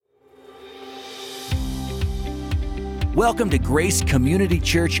Welcome to Grace Community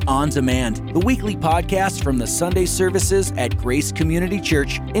Church On Demand, the weekly podcast from the Sunday services at Grace Community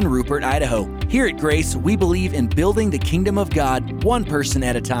Church in Rupert, Idaho. Here at Grace, we believe in building the kingdom of God one person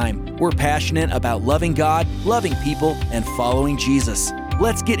at a time. We're passionate about loving God, loving people, and following Jesus.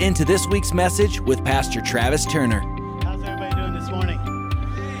 Let's get into this week's message with Pastor Travis Turner. How's everybody doing this morning?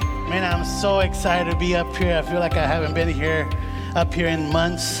 Man, I'm so excited to be up here. I feel like I haven't been up here in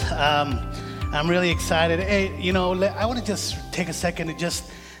months. I'm really excited. Hey, I want to just take a second to just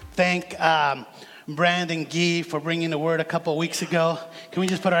thank Brandon Gee for bringing the word a couple of weeks ago. Can we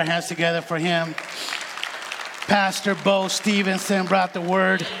just put our hands together for him? Pastor Bo Stevenson brought the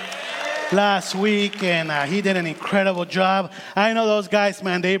word last week, and he did an incredible job. I know those guys,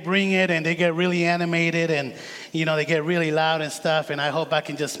 man, they bring it, and they get really animated, and, they get really loud and stuff, and I hope I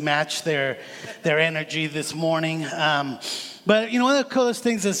can just match their energy this morning. But, one of the coolest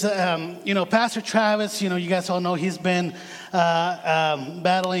things is, Pastor Travis, you guys all know he's been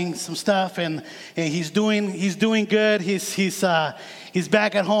battling some stuff, and he's doing good. He's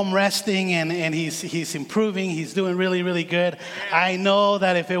back at home resting, and he's improving. He's doing really, really good. I know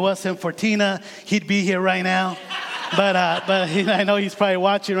that if it wasn't for Tina, he'd be here right now. But I know he's probably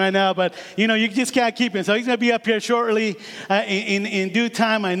watching right now. But, you just can't keep him. So he's going to be up here shortly in due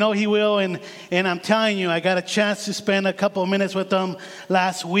time. I know he will. And I'm telling you, I got a chance to spend a couple of minutes with him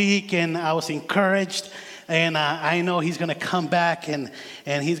last week. And I was encouraged. And I know he's going to come back and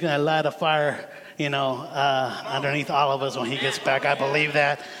he's going to light a fire, underneath all of us when he gets back. I believe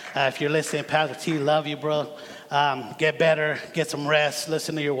that. If you're listening, Pastor T, love you, bro. Get better. Get some rest.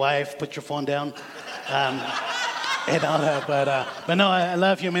 Listen to your wife. Put your phone down. And all that, but no, I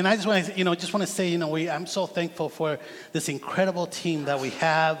love you. I mean, I just want to say, I'm so thankful for this incredible team that we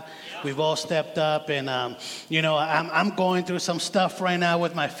have. We've all stepped up, and I'm going through some stuff right now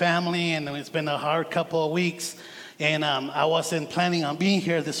with my family, and it's been a hard couple of weeks, and I wasn't planning on being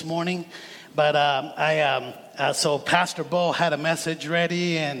here this morning, but so Pastor Bo had a message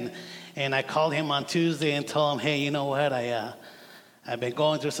ready, and I called him on Tuesday and told him, hey, you know what, I've been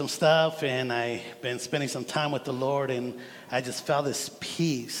going through some stuff, and I've been spending some time with the Lord, and I just felt this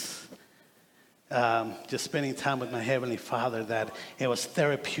peace, just spending time with my Heavenly Father, that it was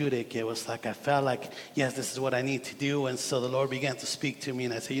therapeutic. It was like I felt like, yes, this is what I need to do, and so the Lord began to speak to me,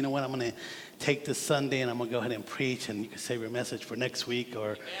 and I said, you know what, I'm going to take this Sunday, and I'm going to go ahead and preach, and you can save your message for next week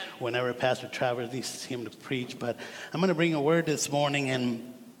or whenever Pastor Travers needs him to preach, but I'm going to bring a word this morning,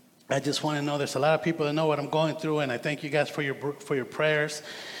 and I just want to know there's a lot of people that know what I'm going through, and I thank you guys for your prayers.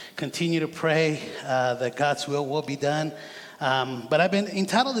 Continue to pray that God's will be done. But I've been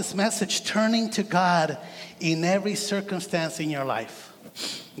entitled this message, Turning to God in Every Circumstance in Your Life.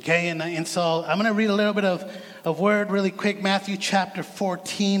 Okay, and so I'm going to read a little bit of word really quick. Matthew chapter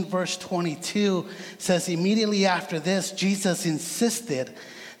 14, verse 22 says, immediately after this, Jesus insisted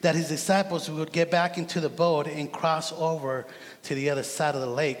that his disciples would get back into the boat and cross over to the other side of the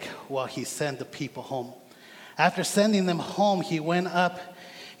lake while he sent the people home. After sending them home, he went up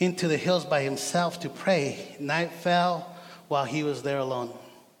into the hills by himself to pray. Night fell while he was there alone.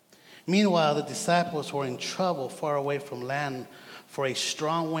 Meanwhile, the disciples were in trouble far away from land, for a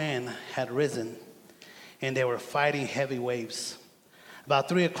strong wind had risen, and they were fighting heavy waves. About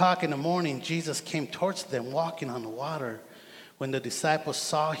 3 o'clock in the morning, Jesus came towards them walking on the water. When the disciples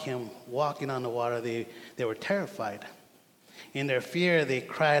saw him walking on the water, they were terrified. In their fear, they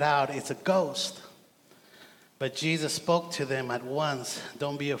cried out, "It's a ghost." But Jesus spoke to them at once.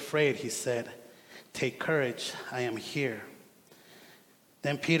 "Don't be afraid," he said. "Take courage, I am here."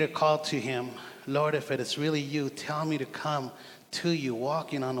 Then Peter called to him, "Lord, if it is really you, tell me to come to you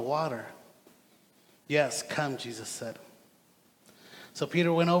walking on the water." "Yes, come," Jesus said. So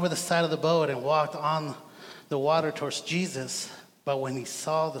Peter went over the side of the boat and walked on the water towards Jesus, but when he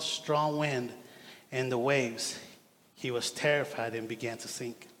saw the strong wind and the waves, he was terrified and began to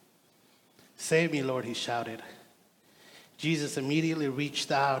sink. "Save me, Lord," he shouted. Jesus immediately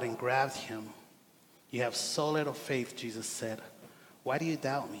reached out and grabbed him. "You have so little faith," Jesus said. "Why do you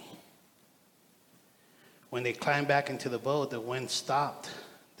doubt me?" When they climbed back into the boat, the wind stopped.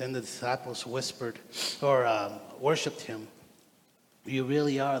 Then the disciples worshiped him. "You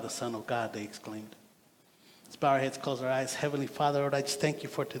really are the Son of God," they exclaimed. Let's bow our heads, close our eyes. Heavenly Father, Lord, I just thank you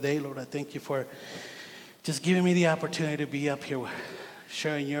for today. Lord, I thank you for just giving me the opportunity to be up here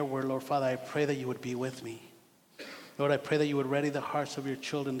sharing your word. Lord, Father, I pray that you would be with me. Lord, I pray that you would ready the hearts of your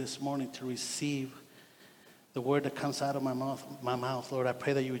children this morning to receive the word that comes out of my mouth. Lord, I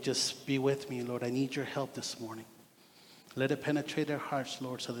pray that you would just be with me. Lord, I need your help this morning. Let it penetrate their hearts,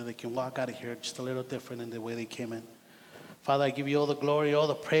 Lord, so that they can walk out of here just a little different than the way they came in. Father, I give you all the glory, all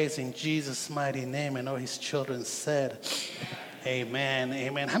the praise in Jesus' mighty name. And all his children said, amen,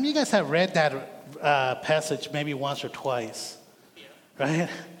 amen. How many of you guys have read that passage maybe once or twice? Right?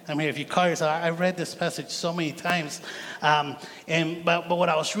 I mean, if you call yourself, I've read this passage so many times. But what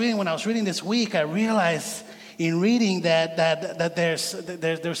I was reading, when I was reading this week, I realized in reading that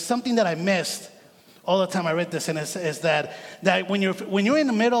there's something that I missed all the time I read this, and is that when you're in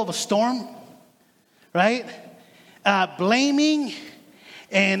the middle of a storm, right? Blaming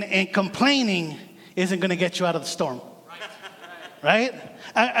and complaining isn't going to get you out of the storm, right?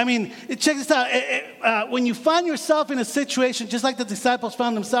 I mean, check this out. When you find yourself in a situation just like the disciples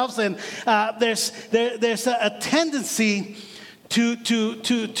found themselves in, there's a tendency to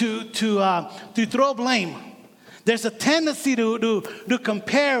throw blame. There's a tendency to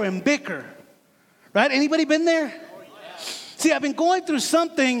compare and bicker, right? Anybody been there? See, I've been going through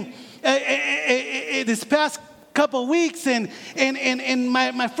something this past couple of weeks, and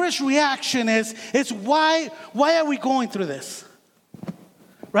my first reaction is why are we going through this?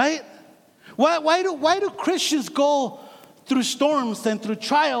 Right? Why do Christians go through storms and through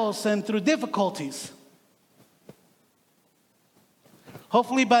trials and through difficulties?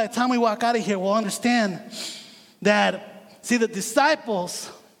 Hopefully by the time we walk out of here, we'll understand that, see, the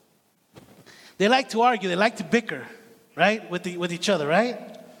disciples, they like to argue, they like to bicker, right, with each other, right?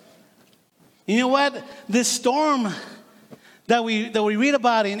 You know what? This storm that we read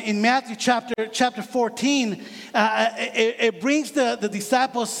about in Matthew chapter 14, it brings the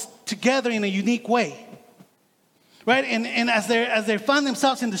disciples together in a unique way, right? And as they find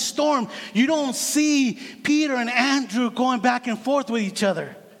themselves in the storm, you don't see Peter and Andrew going back and forth with each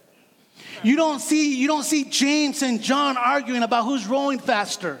other. You don't see James and John arguing about who's rowing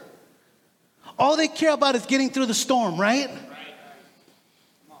faster. All they care about is getting through the storm, right?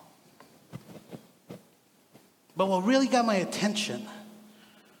 But what really got my attention,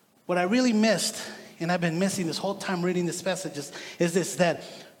 what I really missed, and I've been missing this whole time reading this passage, is this, that,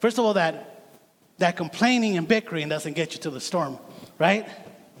 first of all, that complaining and bickering doesn't get you to the storm, right?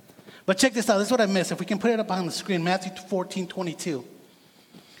 But check this out. This is what I missed. If we can put it up on the screen, Matthew 14:22.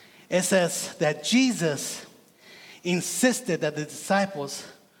 It says that Jesus insisted that the disciples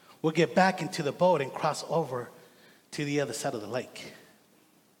would get back into the boat and cross over to the other side of the lake.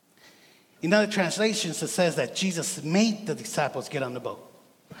 In other translations, it says that Jesus made the disciples get on the boat.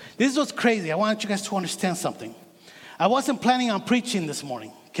 This is what's crazy. I want you guys to understand something. I wasn't planning on preaching this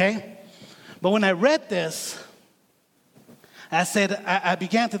morning, okay? But when I read this, I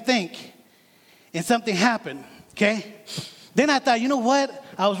began to think, and something happened, okay? Then I thought, you know what?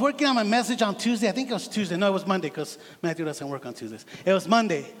 I was working on my message on Tuesday. I think it was Tuesday. No, it was Monday, because Matthew doesn't work on Tuesdays. It was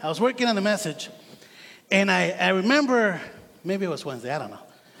Monday. I was working on the message, and I remember, maybe it was Wednesday, I don't know.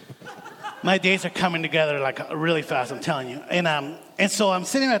 My days are coming together like really fast, I'm telling you. And so I'm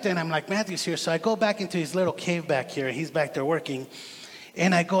sitting right there, and I'm like, Matthew's here. So I go back into his little cave back here, and he's back there working.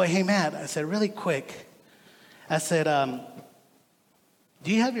 And I go, hey, Matt, I said, really quick. I said,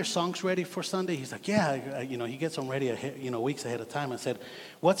 do you have your songs ready for Sunday? He's like, yeah. He gets them ready, weeks ahead of time. I said,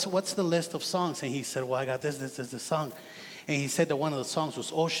 what's the list of songs? And he said, well, I got this song. And he said that one of the songs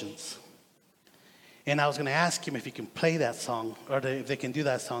was Oceans. And I was going to ask him if he can play that song, or if they can do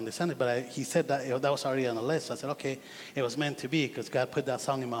that song this Sunday. But he said that that was already on the list. So I said, okay, it was meant to be, because God put that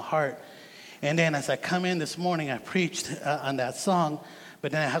song in my heart. And then as I come in this morning, I preached on that song.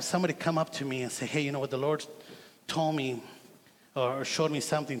 But then I have somebody come up to me and say, hey, you know what, the Lord told me or showed me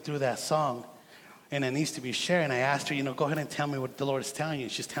something through that song, and it needs to be shared. And I asked her, go ahead and tell me what the Lord is telling you.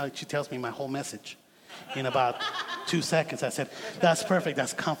 She tells me my whole message in about 2 seconds. I said, that's perfect.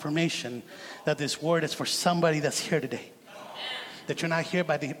 That's confirmation that this word is for somebody that's here today. That you're not here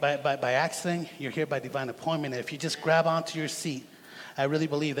by accident. You're here by divine appointment. And if you just grab onto your seat, I really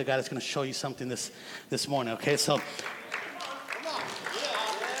believe that God is going to show you something this morning. Okay, so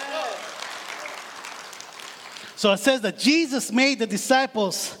it says that Jesus made the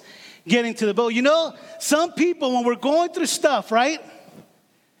disciples get into the boat. Some people, when we're going through stuff, right?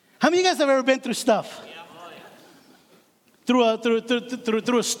 How many of you guys have ever been through stuff? Through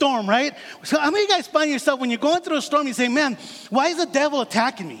a storm, right? So how many of you guys find yourself when you're going through a storm, you say, man, why is the devil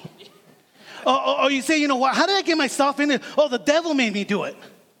attacking me? Or you say, how did I get myself in it? Oh, the devil made me do it.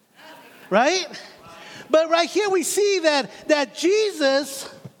 Right? But right here we see that Jesus,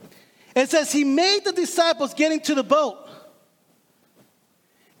 it says he made the disciples get into the boat.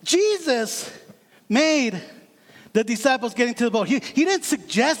 Jesus made the disciples get into the boat. He didn't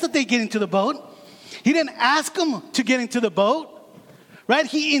suggest that they get into the boat. He didn't ask them to get into the boat, right?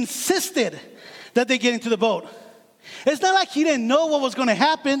 He insisted that they get into the boat. It's not like he didn't know what was going to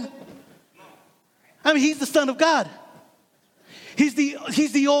happen. I mean, he's the Son of God. He's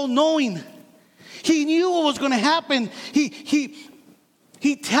the all-knowing. He knew what was going to happen.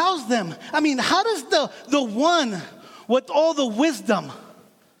 He tells them. I mean, how does the one with all the wisdom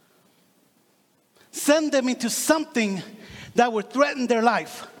send them into something that would threaten their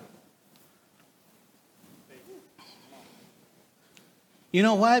life? You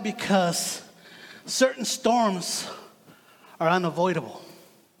know why? Because certain storms are unavoidable.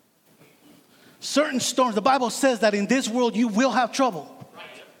 Certain storms, the Bible says that in this world you will have trouble.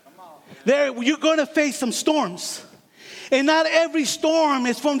 You're going to face some storms. And not every storm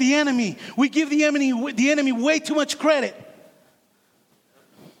is from the enemy. We give the enemy way too much credit.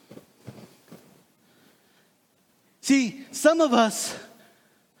 See, some of us,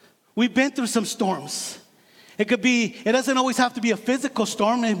 we've been through some storms. It doesn't always have to be a physical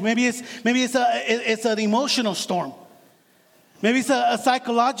storm. Maybe it's an emotional storm. Maybe it's a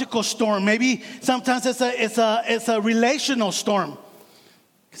psychological storm. Maybe sometimes it's a relational storm.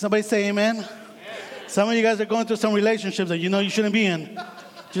 Can somebody say amen? Amen? Some of you guys are going through some relationships that you know you shouldn't be in.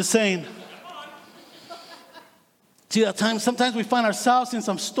 Just saying. See, at times, sometimes we find ourselves in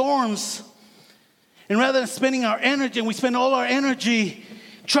some storms, and rather than spending our energy, and we spend all our energy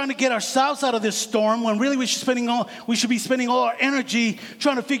trying to get ourselves out of this storm, when really we should be spending all our energy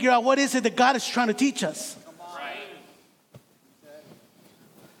trying to figure out what is it that God is trying to teach us.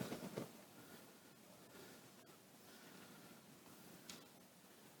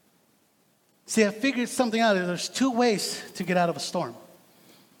 See, I figured something out. There's two ways to get out of a storm,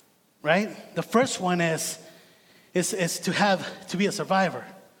 right? The first one is to be a survivor,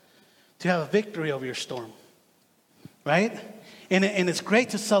 to have a victory over your storm, right? And it's great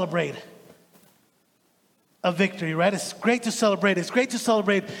to celebrate a victory, right? It's great to celebrate. It's great to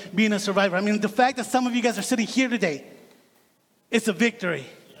celebrate being a survivor. I mean, the fact that some of you guys are sitting here today, it's a victory.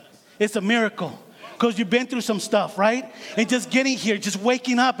 It's a miracle. Because you've been through some stuff, right? And just getting here, just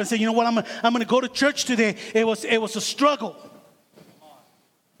waking up and saying, you know what, I'm going to go to church today. It was a struggle.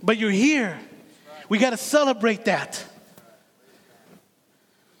 But you're here. We got to celebrate that.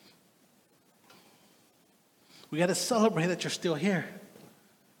 We got to celebrate that you're still here.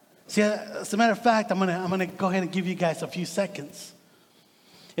 See, as a matter of fact, I'm gonna go ahead and give you guys a few seconds.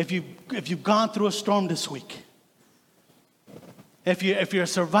 If you've gone through a storm this week, if you're a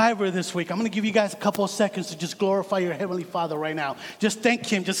survivor this week, I'm going to give you guys a couple of seconds to just glorify your Heavenly Father right now. Just thank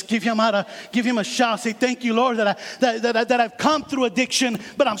Him. Just give Him a shout. Say, thank you, Lord, that I've come through addiction,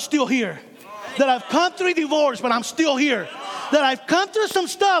 but I'm still here. That I've come through divorce, but I'm still here. That I've come through some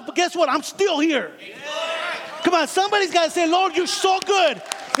stuff, but guess what? I'm still here. Come on, somebody's got to say, Lord, you're so good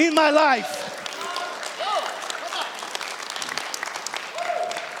in my life.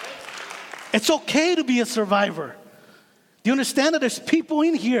 It's okay to be a survivor. Do you understand that there's people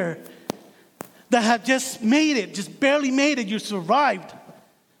in here that have just made it, just barely made it, you survived.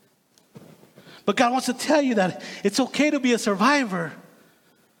 But God wants to tell you that it's okay to be a survivor,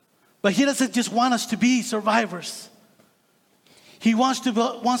 but He doesn't just want us to be survivors. He wants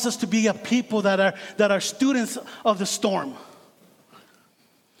us to be a people that are students of the storm.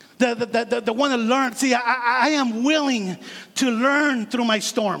 That want to learn. See, I am willing to learn through my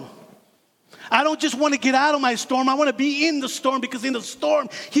storm. I don't just want to get out of my storm. I want to be in the storm, because in the storm,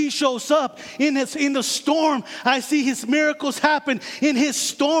 He shows up. In the storm, I see His miracles happen. In His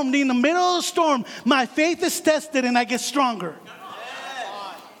storm, in the middle of the storm, my faith is tested and I get stronger.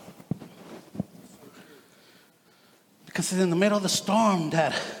 Because it's in the middle of the storm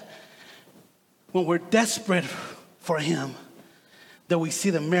that when we're desperate for Him, that we see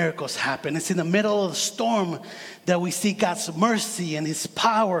the miracles happen. It's in the middle of the storm that we see God's mercy and His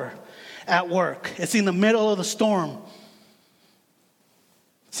power at work. It's in the middle of the storm.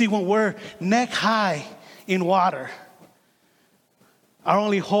 See, when we're neck high in water, our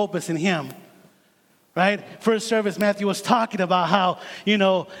only hope is in Him. Right? First service, Matthew was talking about how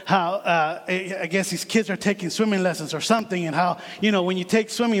I guess his kids are taking swimming lessons or something, and how, when you take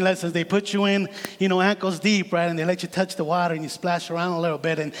swimming lessons, they put you in, ankles deep, right? And they let you touch the water and you splash around a little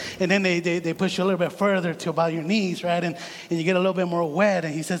bit, and then they push you a little bit further to about your knees, right? And you get a little bit more wet.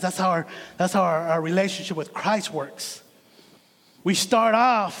 And he says that's how our relationship with Christ works. We start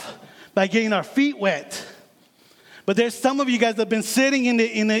off by getting our feet wet. But there's some of you guys that have been sitting in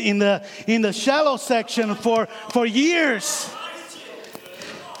the shallow section for years.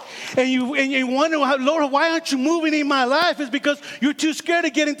 And you wonder, Lord, why aren't you moving in my life? It's because you're too scared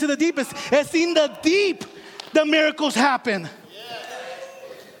to get into the deepest. It's in the deep the miracles happen.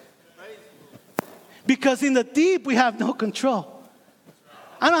 Because in the deep we have no control.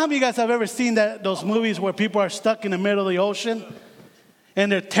 I don't know how many of you guys have ever seen those movies where people are stuck in the middle of the ocean.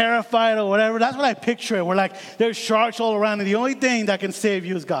 and they're terrified or whatever. That's what I picture it. We're like, there's sharks all around, and the only thing that can save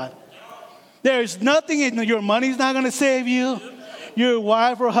you is God. There's nothing, your money's not going to save you. Your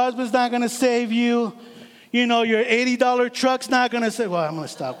wife or husband's not going to save you. You know, your $80 truck's not going to save. Well, I'm going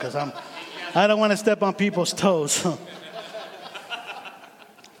to stop because I don't want to step on people's toes.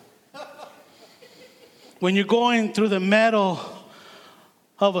 When you're going through the middle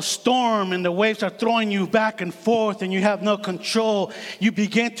of a storm and the waves are throwing you back and forth and you have no control, you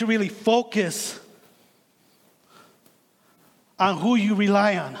begin to really focus on who you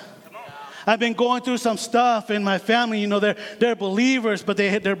rely on. I've been going through some stuff in my family. You know, they're believers, but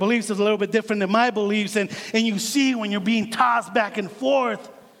their beliefs is a little bit different than my beliefs. And you see when you're being tossed back and forth,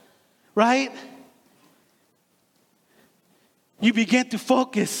 right? You begin to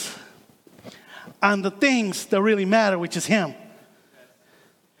focus on the things that really matter, which is Him.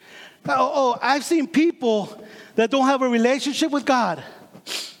 I've seen people that don't have a relationship with God,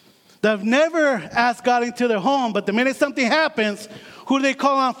 that have never asked God into their home, but the minute something happens, who do they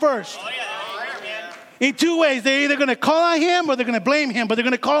call on first? In two ways. They're either going to call on Him or they're going to blame Him, but they're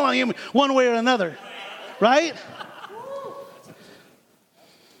going to call on Him one way or another. Right?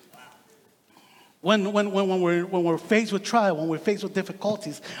 When we're faced with trial, when we're faced with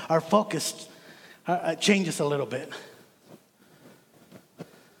difficulties, our focus changes a little bit.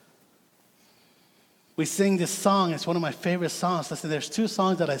 We sing this song. It's one of my favorite songs. Listen, there's two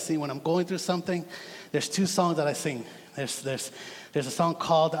songs that I sing when I'm going through something. There's two songs that I sing. There's a song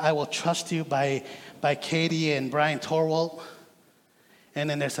called "I Will Trust You" by Katie and Brian Torwalt, and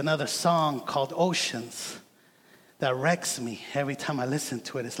then there's another song called "Oceans" that wrecks me every time I listen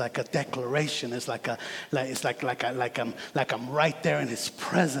to it. It's like a declaration. It's like I'm right there in His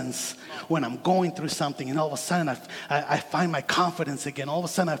presence when I'm going through something, and all of a sudden I find my confidence again. All of a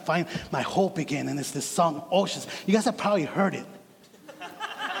sudden I find my hope again, and it's this song "Oceans." You guys have probably heard it.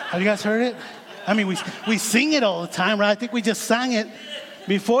 Have you guys heard it? I mean, we sing it all the time, right? I think we just sang it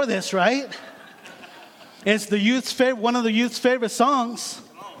before this, right? It's the youth's favorite, one of the youth's favorite songs.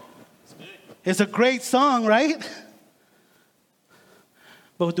 It's a great song, right?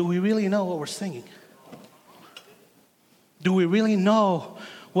 But do we really know what we're singing? Do we really know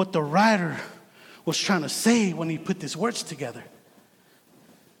what the writer was trying to say when he put these words together?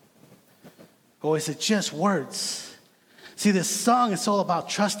 Or is it just words? See, this song is all about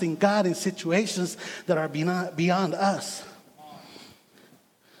trusting God in situations that are beyond us.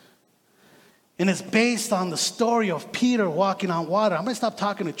 And it's based on the story of Peter walking on water. I'm going to stop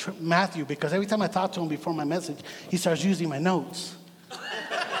talking to Matthew because every time I talk to him before my message, he starts using my notes.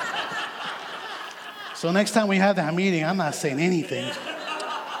 So next time we have that meeting, I'm not saying anything.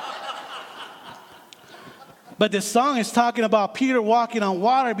 But this song is talking about Peter walking on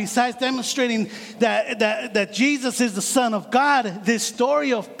water. Besides demonstrating that Jesus is the Son of God, this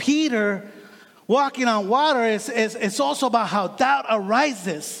story of Peter walking on water is also about how doubt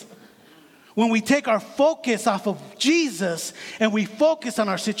arises when we take our focus off of Jesus and we focus on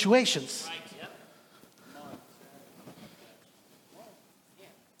our situations.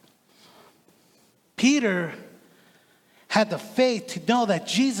 Peter had the faith to know that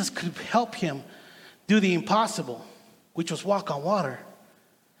Jesus could help him do the impossible, which was walk on water.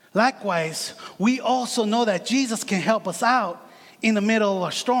 Likewise, we also know that Jesus can help us out in the middle of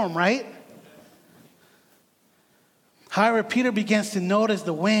a storm, right? However, Peter begins to notice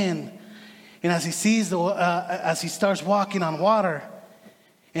the wind, and as he sees as he starts walking on water,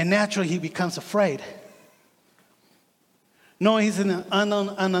 and naturally he becomes afraid. Knowing he's in an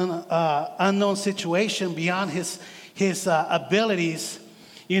unknown situation beyond his abilities,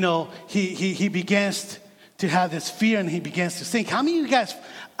 you know, he begins to have this fear and he begins to think. How many of you guys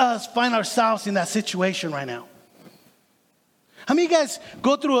find ourselves in that situation right now? How many of you guys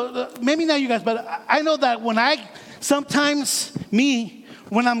go through, maybe not you guys, but I know that when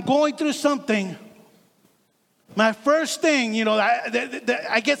I'm going through something, my first thing, you know,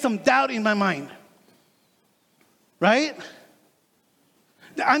 I get some doubt in my mind, right?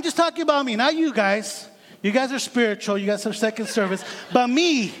 I'm just talking about me, not you guys. You guys are spiritual. You guys are second service. But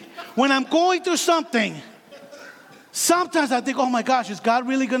me, when I'm going through something, sometimes I think, oh my gosh, is God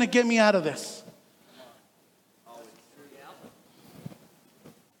really going to get me out of this?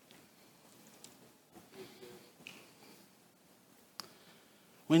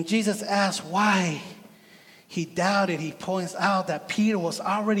 When Jesus asked why he doubted, he points out that Peter was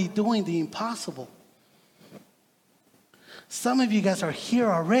already doing the impossible. Some of you guys are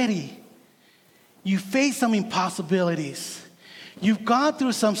here already. You face some impossibilities. You've gone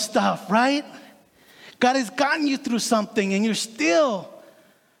through some stuff, right? God has gotten you through something and you still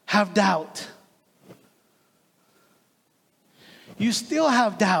have doubt. you still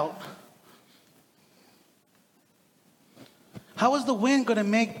have doubt. How is the wind going to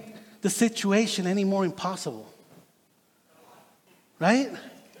make the situation any more impossible? Right?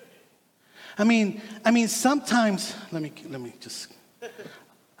 I mean, sometimes, let me just,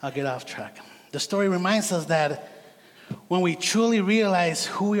 I'll get off track. The story reminds us that when we truly realize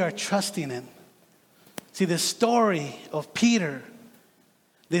who we are trusting in. See, the story of Peter,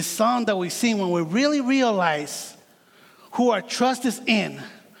 this song that we sing, when we really realize who our trust is in,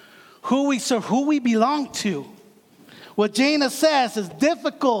 who we serve, who we belong to. What Jana says is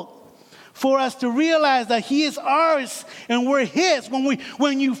difficult for us to realize that he is ours and we're his.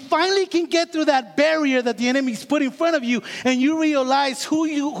 When you finally can get through that barrier that the enemy's put in front of you and you realize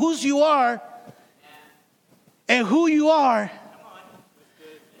whose you are and who you are,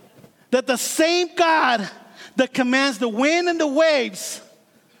 that the same God that commands the wind and the waves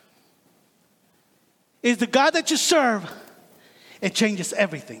is the God that you serve, it changes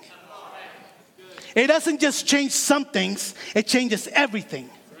everything. It doesn't just change some things, it changes everything.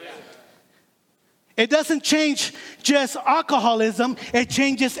 It doesn't change just alcoholism, it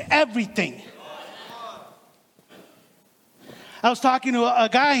changes everything. I was talking to a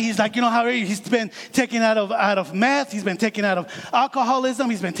guy, he's like, you know how he's been taken out of meth, he's been taken out of alcoholism,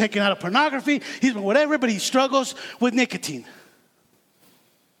 he's been taken out of pornography, he's been whatever, but he struggles with nicotine.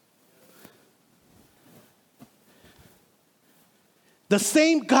 The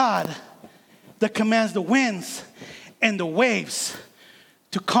same God that commands the winds and the waves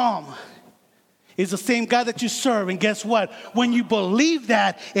to calm is the same God that you serve. And guess what? When you believe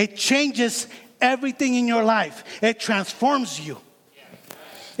that, it changes everything in your life. It transforms you.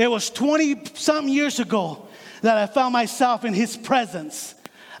 It was 20-something years ago that I found myself in his presence,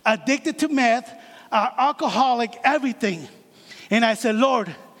 addicted to meth, alcoholic, everything. And I said,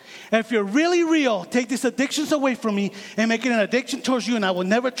 Lord, if you're really real, take these addictions away from me and make it an addiction towards you, and I will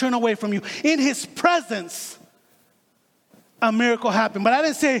never turn away from you. In his presence, a miracle happened. But I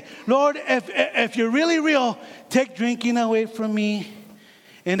didn't say, Lord, if you're really real, take drinking away from me.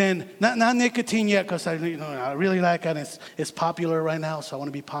 And then, not nicotine yet, because I really like it. It's popular right now, so I want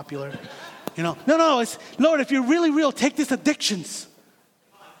to be popular. No, it's, Lord, if you're really real, take these addictions.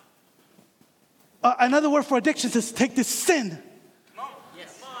 Another word for addictions is take this sin.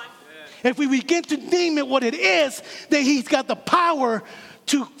 If we begin to name it what it is, then he's got the power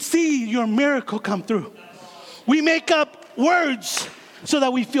to see your miracle come through. We make up words so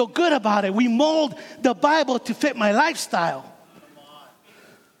that we feel good about it. We mold the Bible to fit my lifestyle.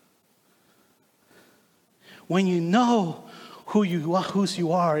 When you know whose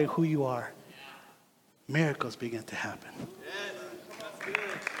you are and who you are, miracles begin to happen. Yes, that's good.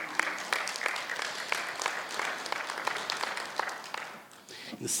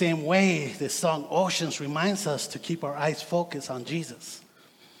 In the same way, this song Oceans reminds us to keep our eyes focused on Jesus.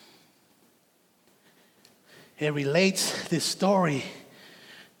 It relates this story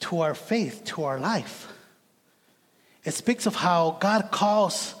to our faith, to our life. It speaks of how God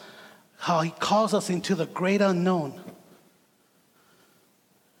calls us into the great unknown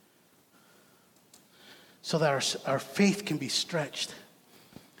so that our faith can be stretched.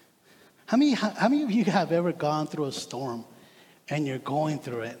 How many of you have ever gone through a storm and you're going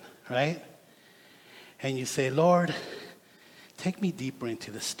through it, right? And you say, Lord, take me deeper into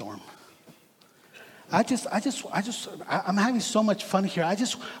the storm. I'm having so much fun here. I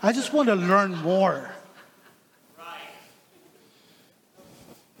just want to learn more.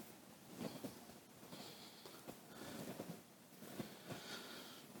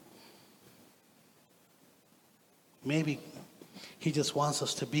 Maybe he just wants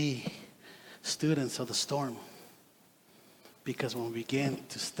us to be students of the storm. Because when we begin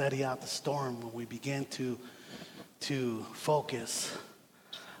to study out the storm, when we begin to focus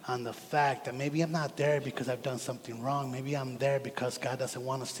on the fact that maybe I'm not there because I've done something wrong. Maybe I'm there because God doesn't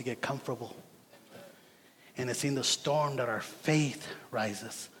want us to get comfortable. And it's in the storm that our faith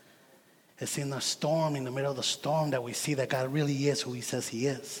rises. It's in the storm, in the middle of the storm, that we see that God really is who he says he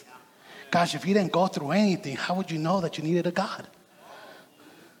is. Gosh, if you didn't go through anything, how would you know that you needed a God?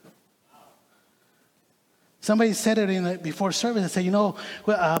 Somebody said it before service. They said,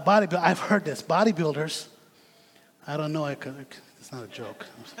 bodybuilders. I've heard this. Bodybuilders. I don't know. It's not a joke.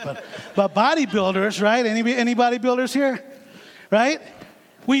 But bodybuilders, right? Any bodybuilders here, right?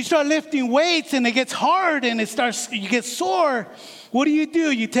 When you start lifting weights and it gets hard and you get sore, what do?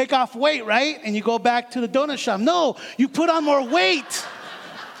 You take off weight, right? And you go back to the donut shop. No, you put on more weight.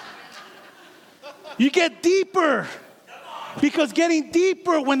 You get deeper. Because getting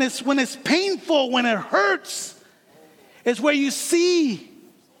deeper when it's painful, when it hurts, is where you see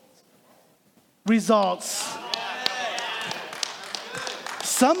results.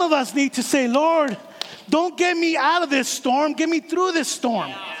 Some of us need to say, Lord, don't get me out of this storm. Get me through this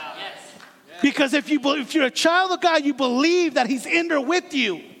storm. Because if you're a child of God, you believe that he's in there with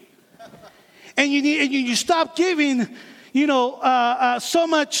you. And you stop giving, so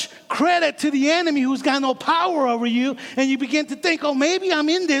much credit to the enemy who's got no power over you. And you begin to think, oh, maybe I'm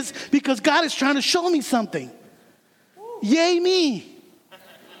in this because God is trying to show me something. Yay me.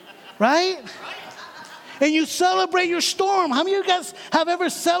 Right? And you celebrate your storm. How many of you guys have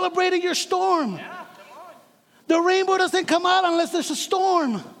ever celebrated your storm? Yeah, come on. The rainbow doesn't come out unless there's a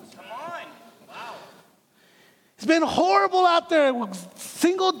storm. Come on. Wow. It's been horrible out there with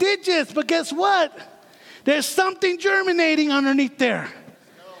single digits, but guess what? There's something germinating underneath there.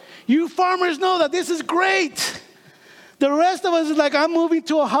 You farmers know that this is great. The rest of us is like, I'm moving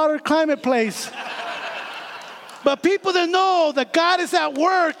to a hotter climate place. But people that know that God is at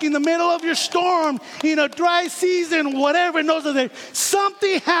work in the middle of your storm, in a dry season, whatever, knows that there's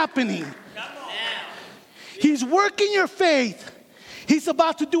something happening. He's working your faith. He's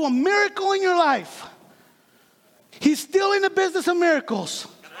about to do a miracle in your life. He's still in the business of miracles.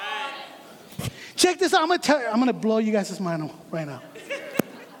 Check this out. I'm going to blow you guys' mind right now.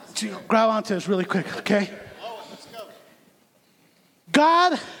 Grab onto this really quick, okay?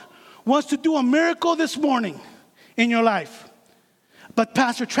 God wants to do a miracle this morning in your life. But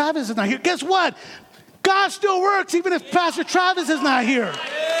Pastor Travis is not here. Guess what? God still works even if Pastor Travis is not here.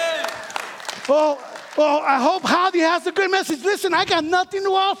 Well, I hope Howdy has a good message. Listen, I got nothing to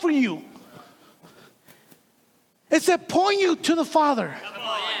offer you. Except point you to the Father.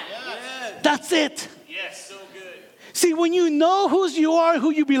 That's it. Yes, so good. See, when you know who you are,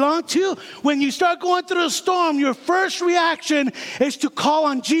 who you belong to, when you start going through the storm, your first reaction is to call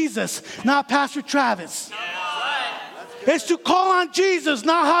on Jesus, not Pastor Travis. It's to call on Jesus,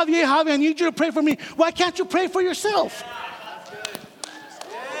 not Javier. Javier, I need you to pray for me. Why can't you pray for yourself?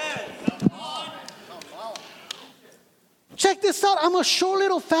 Check this out. I'm a short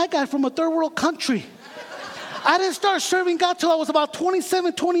little fat guy from a third world country. I didn't start serving God till I was about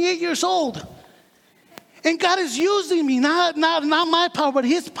 27, 28 years old. And God is using me, not my power, but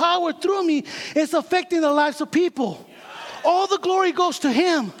his power through me is affecting the lives of people. All the glory goes to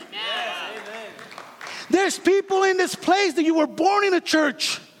him. There's people in this place that you were born in a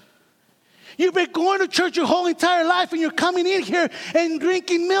church. You've been going to church your whole entire life and you're coming in here and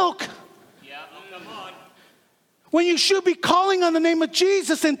drinking milk. Yeah, come on. When you should be calling on the name of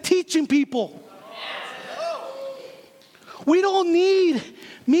Jesus and teaching people. We don't need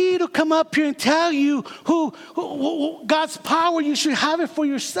me to come up here and tell you who God's power, you should have it for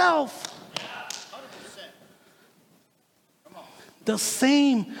yourself. 100%. The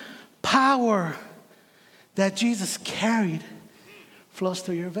same power that Jesus carried flows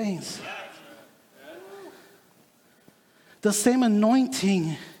through your veins. The same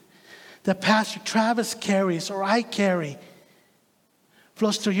anointing that Pastor Travis carries or I carry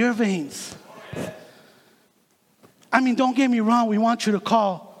flows through your veins. I mean, don't get me wrong. We want you to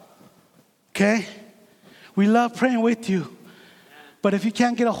call, okay? We love praying with you. But if you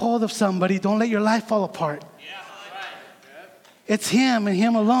can't get a hold of somebody, don't let your life fall apart. It's him and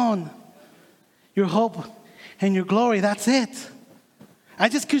him alone. Your hope and your glory, that's it. I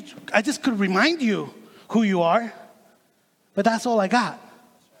just could remind you who you are, but that's all I got.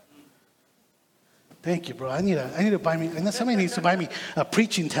 Thank you, bro. I need to buy me, and somebody needs to buy me a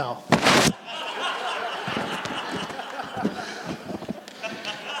preaching towel.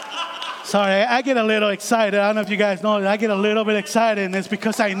 Sorry, I get a little excited. I don't know if you guys know that I get a little bit excited, and it's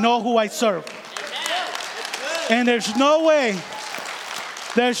because I know who I serve. And there's no way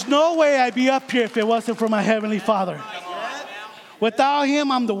I'd be up here if it wasn't for my Heavenly Father. Without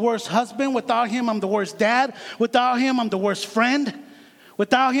him, I'm the worst husband. Without him, I'm the worst dad. Without him, I'm the worst friend.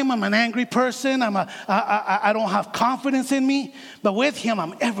 Without him, I'm an angry person. I don't have confidence in me. But with him,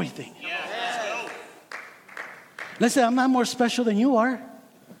 I'm everything. Listen, I'm not more special than you are.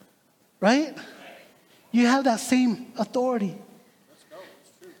 Right? You have that same authority.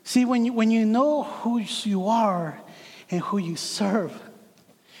 See, when you know who you are and who you serve,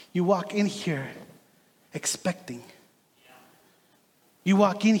 you walk in here expecting. You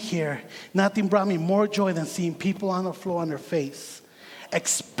walk in here, nothing brought me more joy than seeing people on the floor on their face,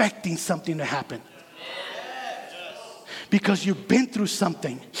 expecting something to happen. Because you've been through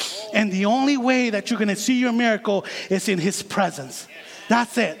something. And the only way that you're going to see your miracle is in his presence.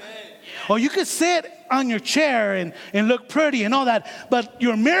 That's it. Or you could sit on your chair and look pretty and all that, but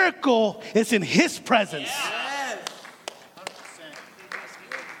your miracle is in his presence. Yes.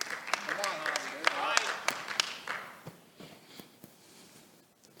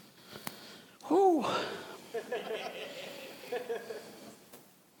 100%. Whew.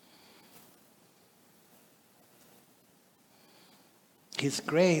 His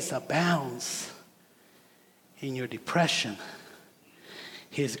grace abounds in your depression.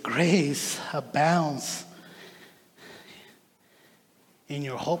 His grace abounds in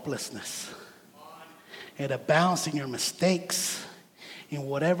your hopelessness. It abounds in your mistakes, in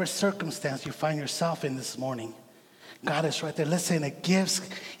whatever circumstance you find yourself in this morning. God is right there. Listen, it gives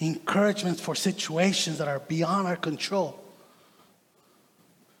encouragement for situations that are beyond our control.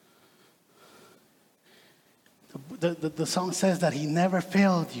 The song says that He never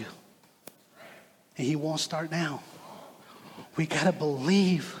failed you, and He won't start now. We got to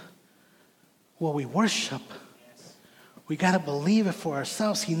believe what we worship. We got to believe it for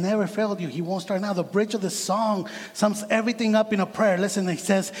ourselves. He never failed you. He won't start now. The bridge of the song sums everything up in a prayer. Listen, it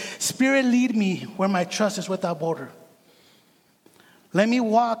says, Spirit, lead me where my trust is without border. Let me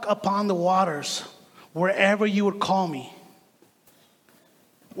walk upon the waters wherever you would call me.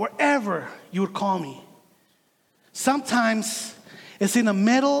 Wherever you would call me. Sometimes it's in the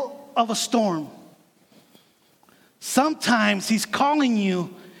middle of a storm. Sometimes He's calling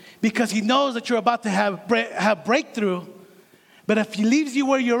you because He knows that you're about to have breakthrough. But if He leaves you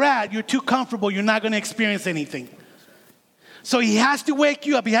where you're at, you're too comfortable. You're not going to experience anything. So He has to wake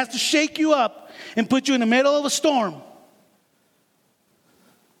you up. He has to shake you up and put you in the middle of a storm.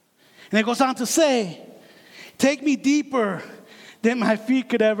 And it goes on to say, take me deeper than my feet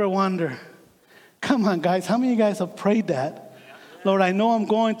could ever wander. Come on, guys. How many of you guys have prayed that? Lord, I know I'm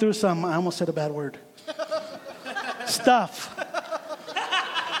going through some, I almost said a bad word. Stuff.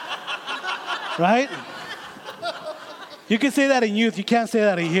 Right? You can say that in youth. You can't say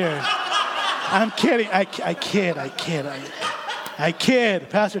that in here. I'm kidding. I kid.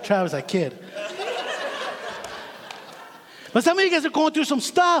 Pastor Travis, I kid. But some of you guys are going through some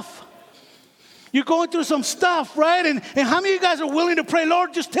stuff. You're going through some stuff, right? And how many of you guys are willing to pray,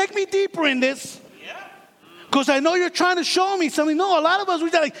 Lord, just take me deeper in this? Because I know you're trying to show me something. No, a lot of us,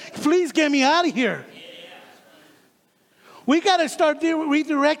 we got like, please get me out of here. We got to start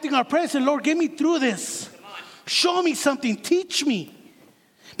redirecting our prayers and Lord, get me through this. Show me something. Teach me.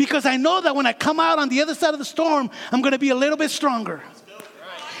 Because I know that when I come out on the other side of the storm, I'm going to be a little bit stronger.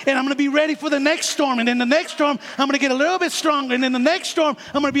 And I'm going to be ready for the next storm. And then the next storm, I'm going to get a little bit stronger. And then the next storm,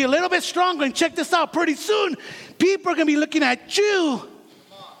 I'm going to be a little bit stronger. And check this out. Pretty soon, people are going to be looking at you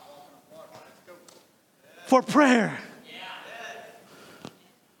for prayer,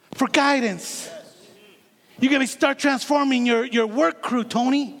 for guidance. You're going to start transforming your work crew,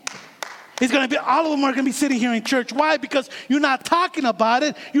 Tony. It's going to be, all of them are going to be sitting here in church. Why? Because you're not talking about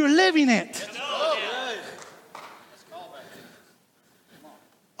it. You're living it.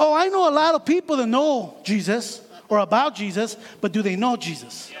 Oh, I know a lot of people that know Jesus or about Jesus, but do they know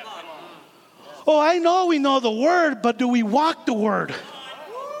Jesus? Oh, I know we know the word, but do we walk the word?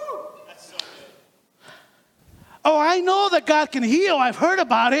 Oh, I know that God can heal. I've heard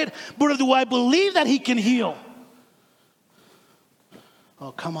about it, but do I believe that He can heal?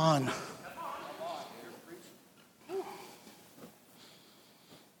 Oh, come on.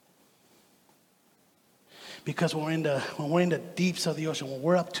 Because when we're in the deeps of the ocean, when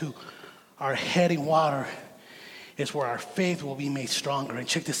we're up to our head in water, is where our faith will be made stronger. And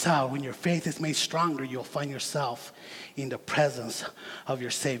check this out. When your faith is made stronger, you'll find yourself in the presence of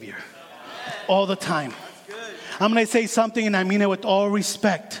your Savior. All the time. I'm going to say something, and I mean it with all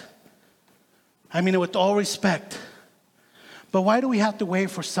respect. I mean it with all respect. But why do we have to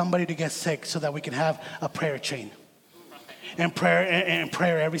wait for somebody to get sick so that we can have a prayer chain? And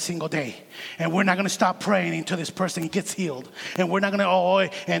prayer every single day. And we're not going to stop praying until this person gets healed. And we're not going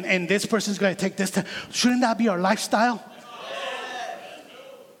to, and this person's going to take this time. Shouldn't that be our lifestyle?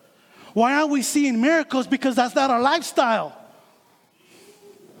 Why aren't we seeing miracles? Because that's not our lifestyle.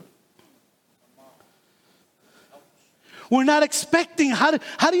 We're not expecting. How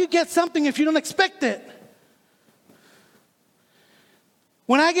do you get something if you don't expect it?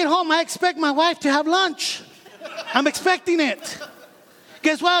 When I get home, I expect my wife to have lunch. I'm expecting it.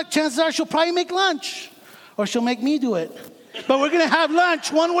 Guess what? Chances are she'll probably make lunch. Or she'll make me do it. But we're going to have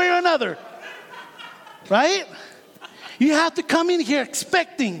lunch one way or another. Right? You have to come in here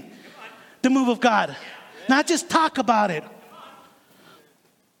expecting the move of God. Not just talk about it.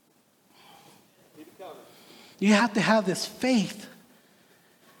 You have to have this faith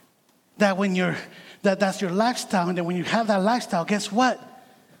that that's your lifestyle. And then when you have that lifestyle, guess what?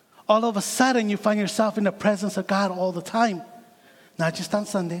 All of a sudden, you find yourself in the presence of God all the time. Not just on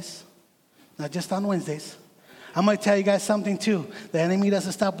Sundays. Not just on Wednesdays. I'm going to tell you guys something too. The enemy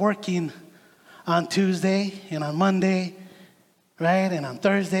doesn't stop working on Tuesday and on Monday, right? And on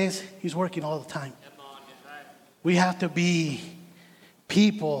Thursdays. He's working all the time. We have to be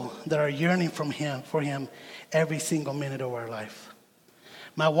people that are yearning for him every single minute of our life.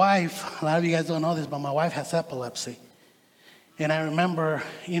 My wife, a lot of you guys don't know this, but my wife has epilepsy. And I remember,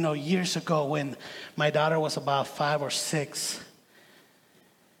 years ago when my daughter was about 5 or 6,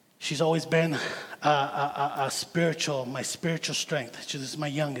 she's always been my spiritual strength. She's my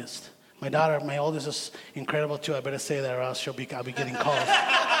youngest. My daughter, my oldest, is incredible too. I better say that or else I'll be getting calls.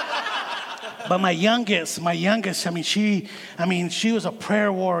 But my youngest, she was a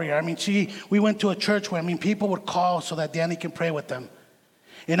prayer warrior. We went to a church where, people would call so that Danny can pray with them.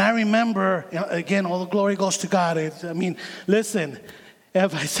 And I remember, again, all the glory goes to God. Listen,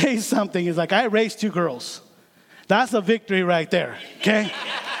 if I say something, it's like I raised 2 girls. That's a victory right there, okay?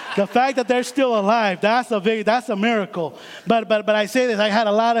 The fact that they're still alive, that's a miracle. But I say this, I had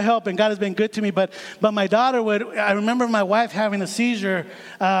a lot of help and God has been good to me. But my daughter I remember my wife having a seizure.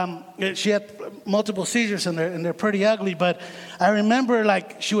 She had multiple seizures and they're pretty ugly. But I remember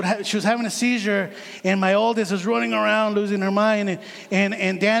she was having a seizure and my oldest is running around losing her mind.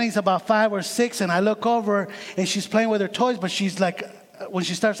 And Danny's about 5 or 6 and I look over and she's playing with her toys. But she's like, when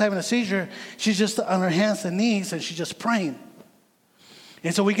she starts having a seizure, she's just on her hands and knees and she's just praying.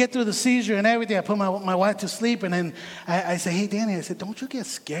 And so we get through the seizure and everything. I put my wife to sleep, and then I say, hey, Danny, I said, don't you get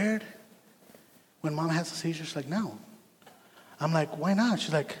scared when Mom has a seizure? She's like, no. I'm like, why not?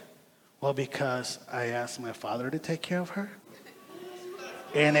 She's like, well, because I asked my father to take care of her.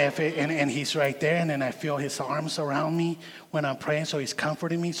 And he's right there, and then I feel his arms around me when I'm praying, so he's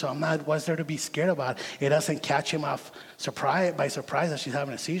comforting me. So I'm not, what's there to be scared about? It doesn't catch him by surprise that she's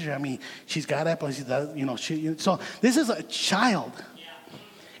having a seizure. She's got epilepsy, so this is a child.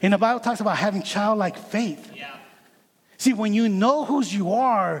 And the Bible talks about having childlike faith. Yeah. See, when you know whose you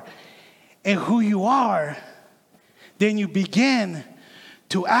are and who you are, then you begin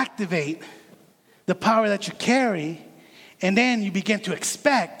to activate the power that you carry, and then you begin to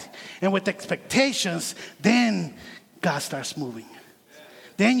expect. And with expectations, then God starts moving.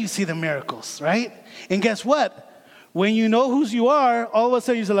 Then you see the miracles, right? And guess what? When you know whose you are, all of a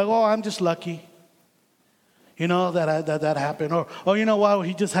sudden you're like, oh, I'm just lucky. That happened. Or you know what?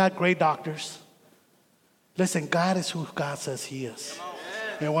 He just had great doctors. Listen, God is who God says he is.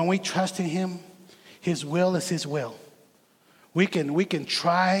 And when we trust in him, his will is his will. We can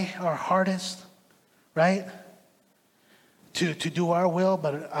try our hardest, right? To do our will,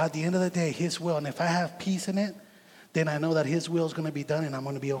 but at the end of the day, his will. And if I have peace in it, then I know that his will is going to be done and I'm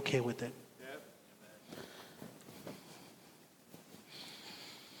going to be okay with it.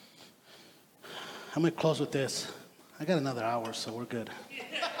 I'm going to close with this. I got another hour, so we're good.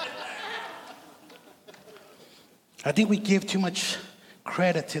 I think we give too much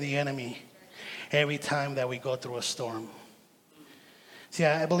credit to the enemy every time that we go through a storm. See,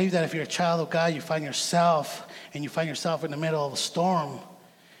 I believe that if you're a child of God, you find yourself in the middle of a storm.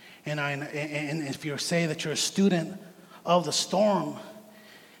 And if you say that you're a student of the storm,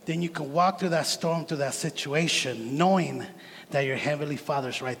 then you can walk through that storm, through that situation, knowing that your Heavenly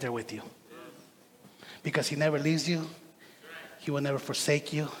Father's right there with you. Because he never leaves you. He will never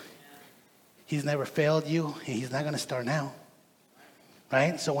forsake you. He's never failed you, and he's not going to start now.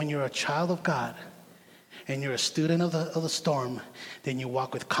 Right? So when you're a child of God and you're a student of the storm, then you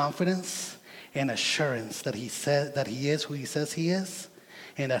walk with confidence and assurance that he said that he is who he says he is,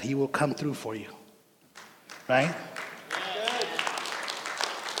 and that he will come through for you. Right?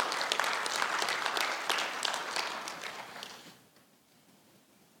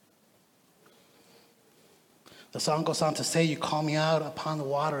 The song goes on to say, you call me out upon the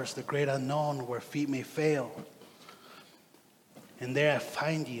waters, the great unknown, where feet may fail. And there I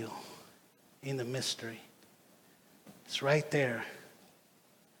find you in the mystery. It's right there.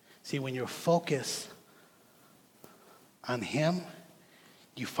 See, when you're focused on him,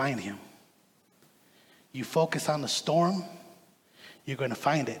 you find him. You focus on the storm, you're going to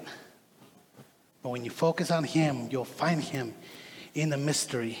find it. But when you focus on him, you'll find him in the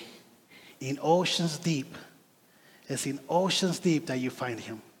mystery, in oceans deep. It's in oceans deep that you find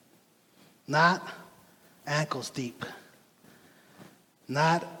him. Not ankles deep.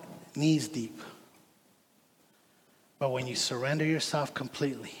 Not knees deep. But when you surrender yourself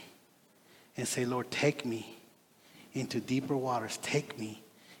completely and say, Lord, take me into deeper waters. Take me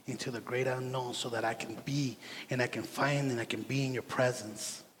into the great unknown so that I can be and I can find and I can be in your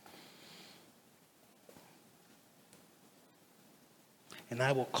presence. And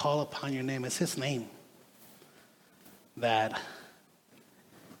I will call upon your name. It's his name.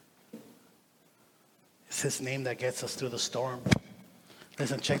 It's his name that gets us through the storm.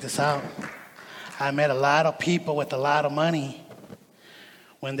 Listen, check this out. I met a lot of people with a lot of money.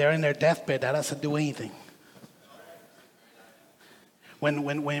 When they're in their deathbed, that doesn't do anything.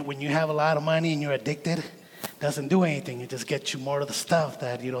 When you have a lot of money and you're addicted, doesn't do anything. It just gets you more of the stuff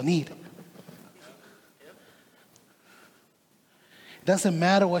that you don't need. It doesn't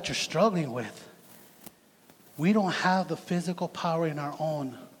matter what you're struggling with. We don't have the physical power in our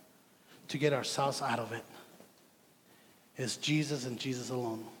own to get ourselves out of it. It's Jesus and Jesus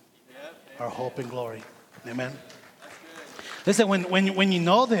alone. Our hope and glory. Amen. Listen, when you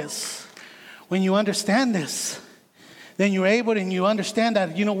know this, when you understand this, then you're able and you understand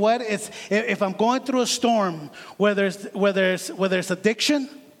that, you know what? It's if I'm going through a storm where there's addiction,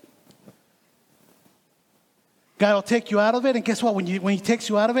 God will take you out of it, and guess what? When He takes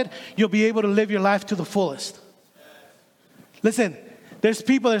you out of it, you'll be able to live your life to the fullest. Listen, there's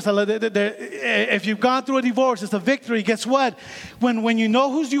people, if you've gone through a divorce, it's a victory. Guess what? When you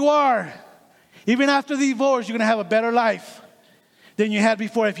know who you are, even after the divorce, you're going to have a better life than you had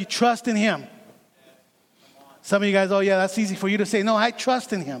before if you trust in Him. Some of you guys, oh yeah, that's easy for you to say. No, I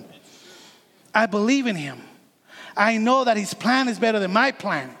trust in Him. I believe in Him. I know that His plan is better than my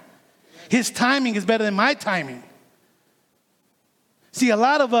plan. His timing is better than my timing. See, a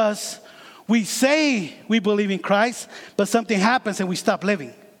lot of us, we say we believe in Christ, but something happens and we stop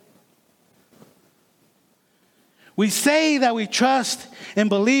living. We say that we trust and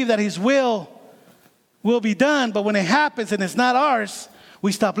believe that His will be done, but when it happens and it's not ours,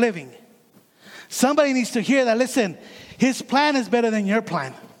 we stop living. Somebody needs to hear that. Listen, His plan is better than your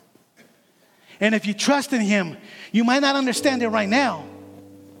plan. And if you trust in Him, you might not understand it right now,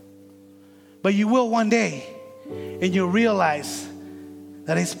 but you will one day, and you'll realize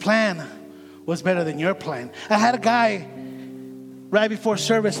that His plan was better than your plan. I had a guy right before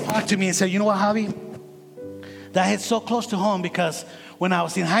service talk to me and said, you know what, Javi? That hit so close to home because when I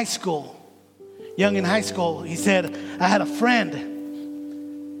was in high school, young in high school, he said, I had a friend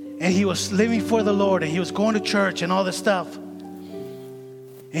and he was living for the Lord and he was going to church and all this stuff.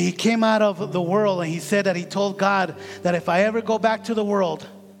 And he came out of the world and he said that he told God that if I ever go back to the world,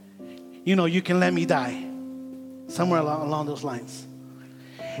 you can let me die. Somewhere along those lines.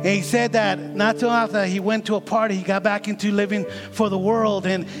 And he said that not too long after he went to a party, he got back into living for the world,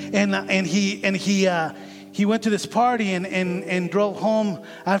 and he went to this party and drove home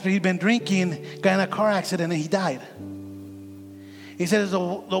after he'd been drinking, got in a car accident, and he died. He said it's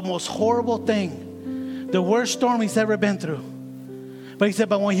the most horrible thing, the worst storm he's ever been through. But he said,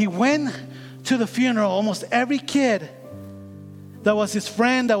 but when he went to the funeral, almost every kid that was his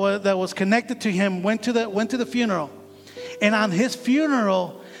friend, that was connected to him, went to the funeral. And on his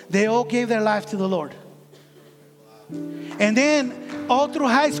funeral, they all gave their life to the Lord. And then all through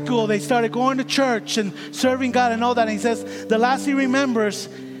high school, they started going to church and serving God and all that. And he says, the last he remembers,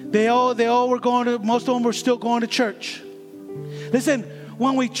 they all were going to, most of them were still going to church. Listen,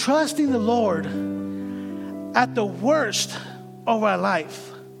 when we trust in the Lord at the worst of our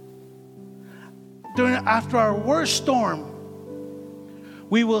life, after our worst storm,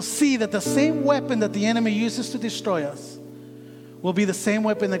 we will see that the same weapon that the enemy uses to destroy us will be the same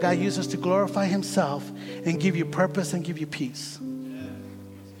weapon that God uses to glorify Himself and give you purpose and give you peace.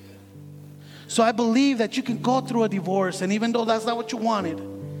 So I believe that you can go through a divorce, and even though that's not what you wanted,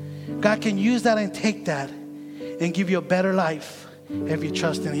 God can use that and take that and give you a better life if you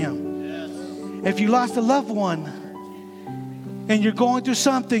trust in Him. If you lost a loved one and you're going through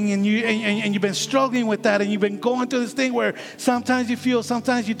something and you've been struggling with that, and you've been going through this thing where sometimes you feel,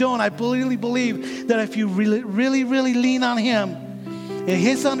 sometimes you don't, I really believe that if you really, really, really lean on Him and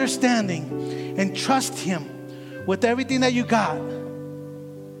His understanding and trust Him with everything that you got,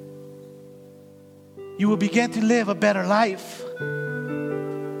 you will begin to live a better life,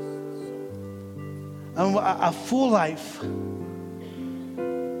 a full life.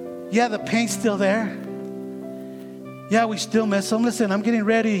 Yeah, the pain's still there. Yeah, we still miss them. Listen, I'm getting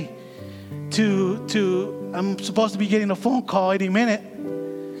ready I'm supposed to be getting a phone call any minute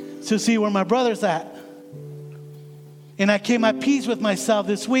to see where my brother's at. And I came at peace with myself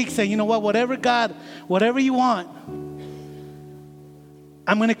this week saying, you know what, whatever you want,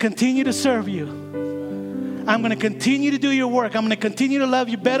 I'm going to continue to serve you. I'm going to continue to do your work. I'm going to continue to love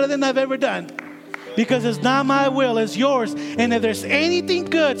you better than I've ever done. Because it's not my will, it's yours. And if there's anything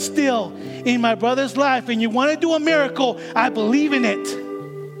good still in my brother's life and you want to do a miracle, I believe in it.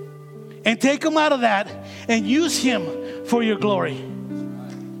 And take him out of that and use him for your glory.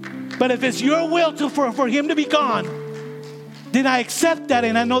 But if it's your will for him to be gone, then I accept that,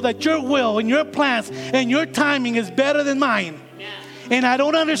 and I know that your will and your plans and your timing is better than mine. And I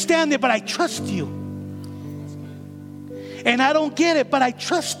don't understand it, but I trust you. And I don't get it, but I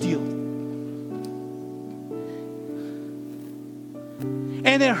trust you.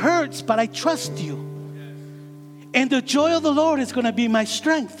 And it hurts, but I trust you. And the joy of the Lord is going to be my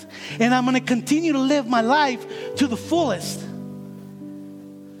strength. And I'm going to continue to live my life to the fullest.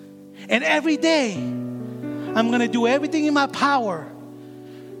 And every day, I'm going to do everything in my power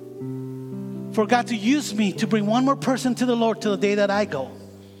for God to use me to bring one more person to the Lord till the day that I go.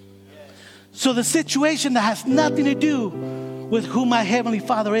 So the situation that has nothing to do with who my Heavenly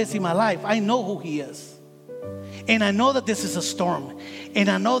Father is in my life, I know who He is. And I know that this is a storm. And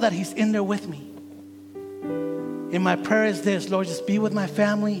I know that He's in there with me. And my prayer is this: Lord, just be with my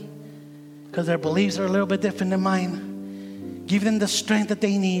family, because their beliefs are a little bit different than mine. Give them the strength that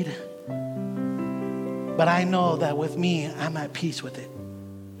they need. But I know that with me, I'm at peace with it.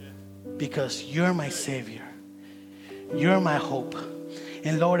 Because you're my Savior. You're my hope.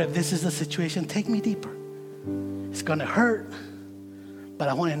 And Lord, if this is the situation, take me deeper. It's going to hurt, but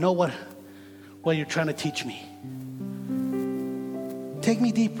I want to know what you're trying to teach me. Take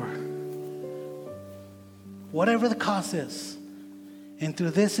me deeper. Whatever the cost is. And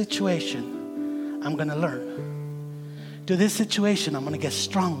through this situation, I'm going to learn. Through this situation, I'm going to get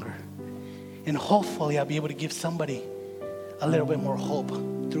stronger. And hopefully I'll be able to give somebody a little bit more hope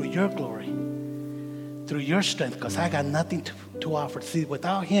through your glory, through your strength, because I got nothing to offer. See,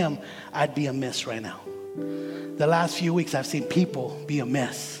 without Him, I'd be a mess right now. The last few weeks, I've seen people be a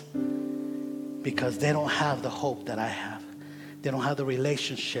mess because they don't have the hope that I have. They don't have the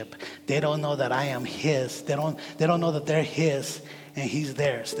relationship. They don't know that I am His. They don't know that they're His and He's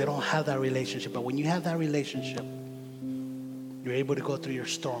theirs. They don't have that relationship. But when you have that relationship, you're able to go through your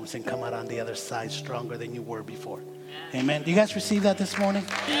storms and come out on the other side stronger than you were before. Amen. Do you guys receive that this morning?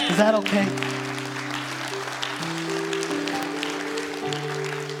 Is that okay?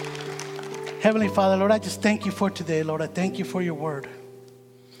 Heavenly Father, Lord, I just thank you for today, Lord. I thank you for your word.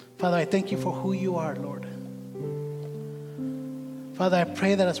 Father, I thank you for who you are, Lord. Father, I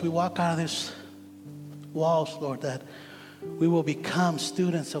pray that as we walk out of these walls, Lord, that we will become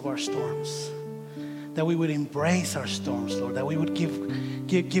students of our storms. That we would embrace our storms, Lord. That we would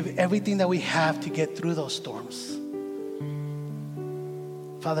give everything that we have to get through those storms.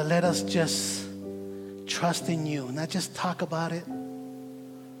 Father, let us just trust in you. Not just talk about it,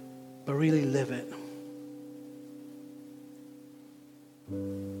 but really live it.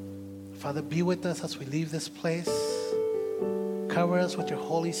 Father, be with us as we leave this place. Cover us with your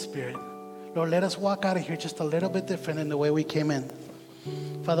Holy Spirit. Lord, let us walk out of here just a little bit different than the way we came in.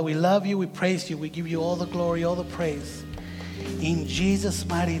 Father, we love you, we praise you, we give you all the glory, all the praise. In Jesus'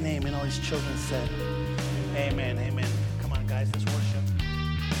 mighty name, and all His children said, amen, amen. Come on, guys, let's worship.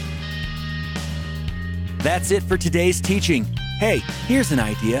 That's it for today's teaching. Hey, here's an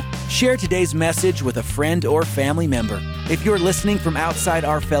idea. Share today's message with a friend or family member. If you're listening from outside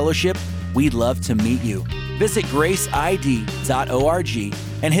our fellowship, we'd love to meet you. Visit graceid.org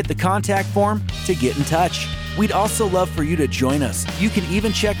and hit the contact form to get in touch. We'd also love for you to join us. You can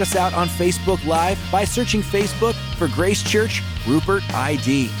even check us out on Facebook Live by searching Facebook for Grace Church Rupert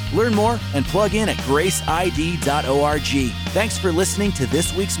ID. Learn more and plug in at graceid.org. Thanks for listening to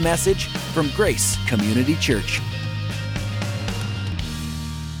this week's message from Grace Community Church.